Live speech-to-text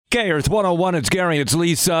K-Earth 101, it's Gary, it's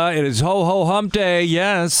Lisa. It is Ho-Ho Hump Day,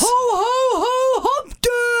 yes. Ho-Ho-Ho Hump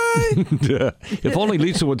Day! If only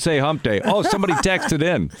Lisa would say Hump Day. Oh, somebody texted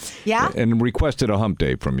in. Yeah? And requested a Hump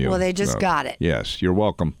Day from you. Well, they just got it. Yes, you're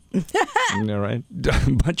welcome. All right.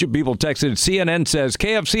 A bunch of people texted. CNN says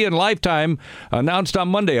KFC and Lifetime announced on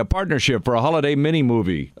Monday a partnership for a holiday mini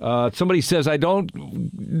movie. Somebody says, I don't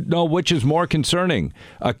know which is more concerning,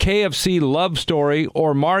 a KFC love story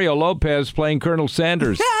or Mario Lopez playing Colonel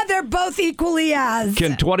Sanders. They're both equally as.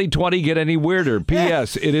 Can 2020 get any weirder?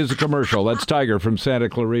 P.S. It is a commercial. That's Tiger from Santa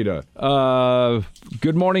Clarita.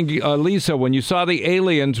 Good morning, Lisa. When you saw the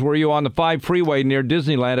aliens, were you on the 5 freeway near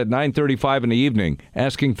Disneyland at 9:35 in the evening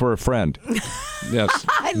asking for a friend? Yes.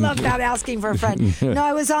 I love that, asking for a friend. No,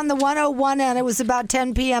 I was on the 101 and it was about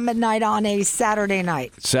 10 p.m. at night on a Saturday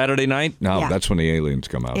night. Saturday night? No, Yeah. That's when the aliens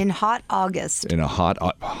come out. In hot August. In a hot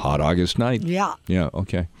August night? Yeah. Yeah,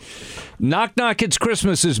 okay. Knock Knock It's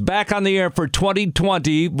Christmas is back on the air for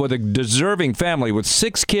 2020 with a deserving family with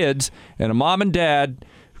 6 kids and a mom and dad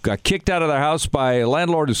got kicked out of their house by a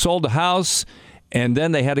landlord who sold the house, and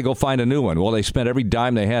then they had to go find a new one. Well, they spent every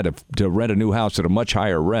dime they had to rent a new house at a much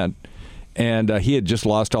higher rent, and he had just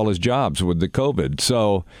lost all his jobs with the COVID.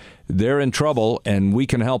 So they're in trouble, and we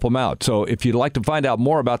can help them out. So if you'd like to find out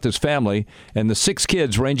more about this family and the 6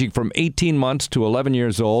 kids ranging from 18 months to 11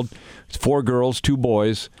 years old, 4 girls, 2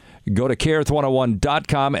 boys, go to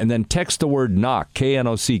KEarth101.com and then text the word knock,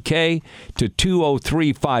 K-N-O-C-K, to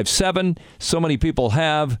 20357. So many people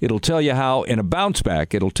have. It'll tell you how, in a bounce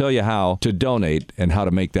back, it'll tell you how to donate and how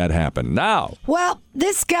to make that happen. Now. Well,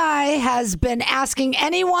 this guy has been asking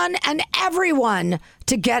anyone and everyone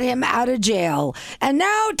to get him out of jail. And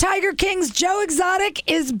now Tiger King's Joe Exotic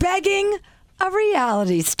is begging a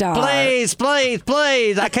reality star. Please, please,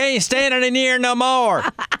 please. I can't stand it in here no more.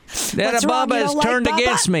 That Bubba has turned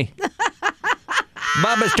against me.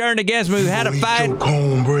 Bubba's turned against me. We had a fight.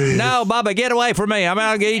 No, Bubba, get away from me. I'm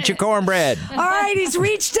going to eat your cornbread. All right, he's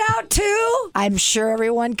reached out to, I'm sure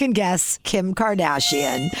everyone can guess, Kim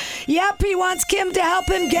Kardashian. Yep, he wants Kim to help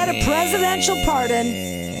him get a presidential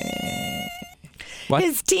pardon. What?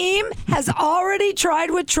 His team has already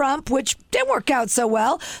tried with Trump, which didn't work out so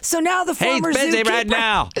well. So now the former He's busy zookeeper, right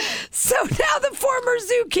now. So now the former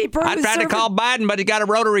zookeeper. I tried to call Biden, but he got a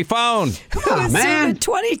rotary phone. Who was serving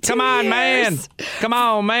 22 Come on, years man. Come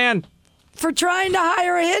on, man. for trying to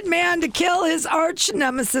hire a hitman to kill his arch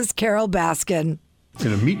nemesis, Carol Baskin.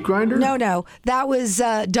 In a meat grinder? No. That was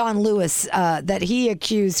Don Lewis that he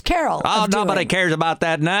accused Carol Oh, of nobody doing. cares about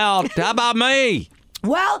that now. How about me?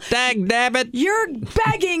 Well, Dag dabbit. you're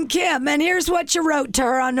begging Kim, and here's what you wrote to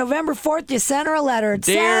her on November 4th. You sent her a letter. It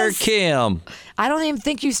Dear says, Kim. I don't even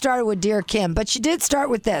think you started with Dear Kim, but you did start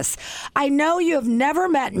with this. I know you have never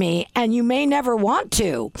met me, and you may never want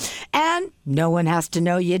to. And no one has to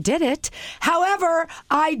know you did it. However,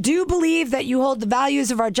 I do believe that you hold the values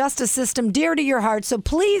of our justice system dear to your heart, so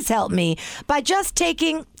please help me by just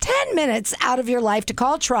taking 10 minutes out of your life to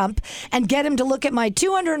call Trump and get him to look at my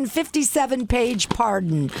 257-page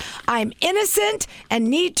pardon. I'm innocent and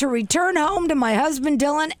need to return home to my husband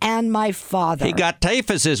Dylan and my father. He got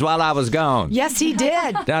typhuses while I was gone. Yes, he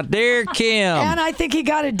did. Now, dear Kim. And I think he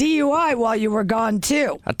got a DUI while you were gone,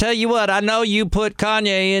 too. I tell you what, I know you put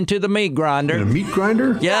Kanye into the meat grinder. In a meat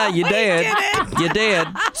grinder? Yeah, you No, he did. didn't. You did.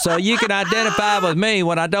 So you can identify with me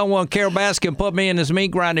when I don't want Carol Baskin put me in this meat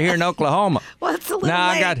grinder here in Oklahoma. Well, it's a little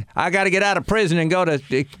Now late. I got to get out of prison and go to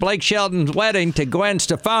Blake Shelton's wedding to Gwen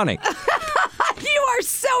Stefani. You are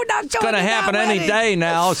so not It's going to happen any day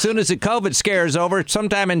now. As soon as the COVID scare is over,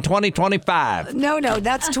 sometime in 2025. No,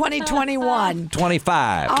 that's 2021.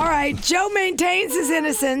 25. All right, Joe maintains his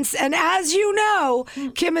innocence, and as you know,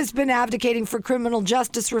 Kim has been advocating for criminal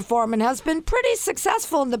justice reform and has been pretty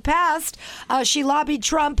successful in the past. She lobbied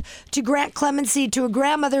Trump to grant clemency to a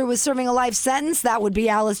grandmother who was serving a life sentence. That would be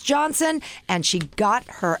Alice Johnson, and she got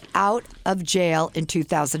her out of jail in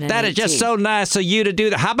 2018. That is just so nice of you to do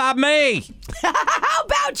that. How about me? How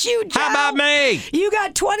about you, Joe? How about me? You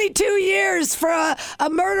got 22 years for a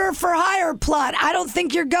murder for hire plot. I don't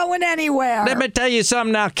think you're going anywhere. Let me tell you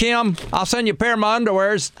something now, Kim. I'll send you a pair of my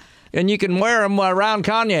underwears, and you can wear them around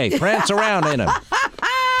Kanye. Prance around in them.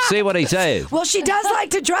 See what he says. Well, she does like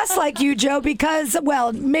to dress like you, Joe, because,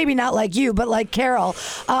 well, maybe not like you, but like Carol.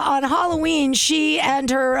 On Halloween, she and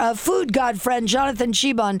her food god friend, Jonathan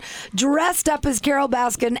Shibon, dressed up as Carol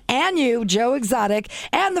Baskin and you, Joe Exotic,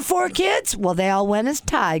 and the 4 kids, well, they all went as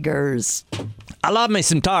tigers. I love me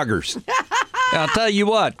some tigers. I'll tell you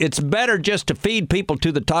what, it's better just to feed people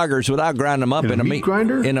to the tigers without grinding them up In a meat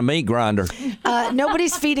grinder? In a meat grinder.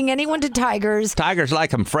 Nobody's feeding anyone to tigers. Tigers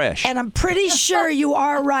like them fresh. And I'm pretty sure you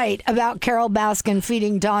are right about Carol Baskin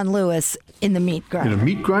feeding Don Lewis in the meat In a grinder.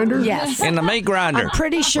 meat grinder? Yes. In the meat grinder. I'm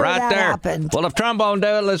pretty sure right that there. happened. Well, if Trump won't do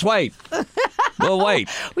it, let's wait. We'll wait.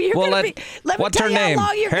 Well, you're we'll gonna let, be- let me what's tell her you how name?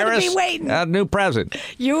 long you're gonna Harris? be waiting. New president.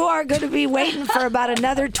 You are going to be waiting for about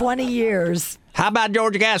another 20 years. How about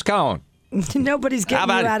George Gascon? Nobody's How getting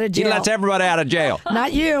about you out of he jail. lets everybody out of jail?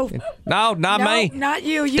 Not you. No, not No, me. not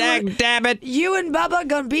you. Damn it. You and Bubba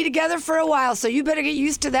going to be together for a while, so you better get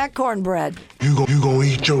used to that cornbread. You gonna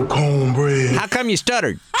eat your cornbread. How come you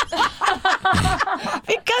stuttered?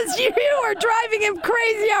 Because you are driving him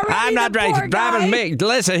crazy already. I'm not the poor driving guy. me.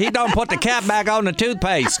 Listen, he don't put the cap back on the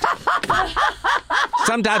toothpaste.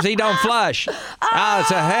 Sometimes he don't flush. Oh,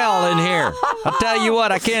 it's a hell in here. I'll tell you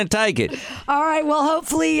what, I can't take it. All right, well,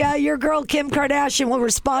 hopefully your girl Kim Kardashian will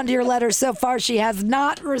respond to your letter. So far, she has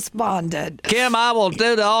not responded. Kim, I will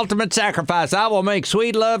do the ultimate sacrifice. I will make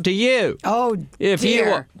sweet love to you. Oh, If dear.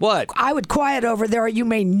 you what? I would quiet over there or you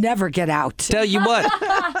may never get out. Tell you what,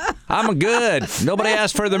 I'm good. Nobody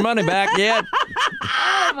asked for their money back yet.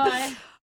 Oh, my.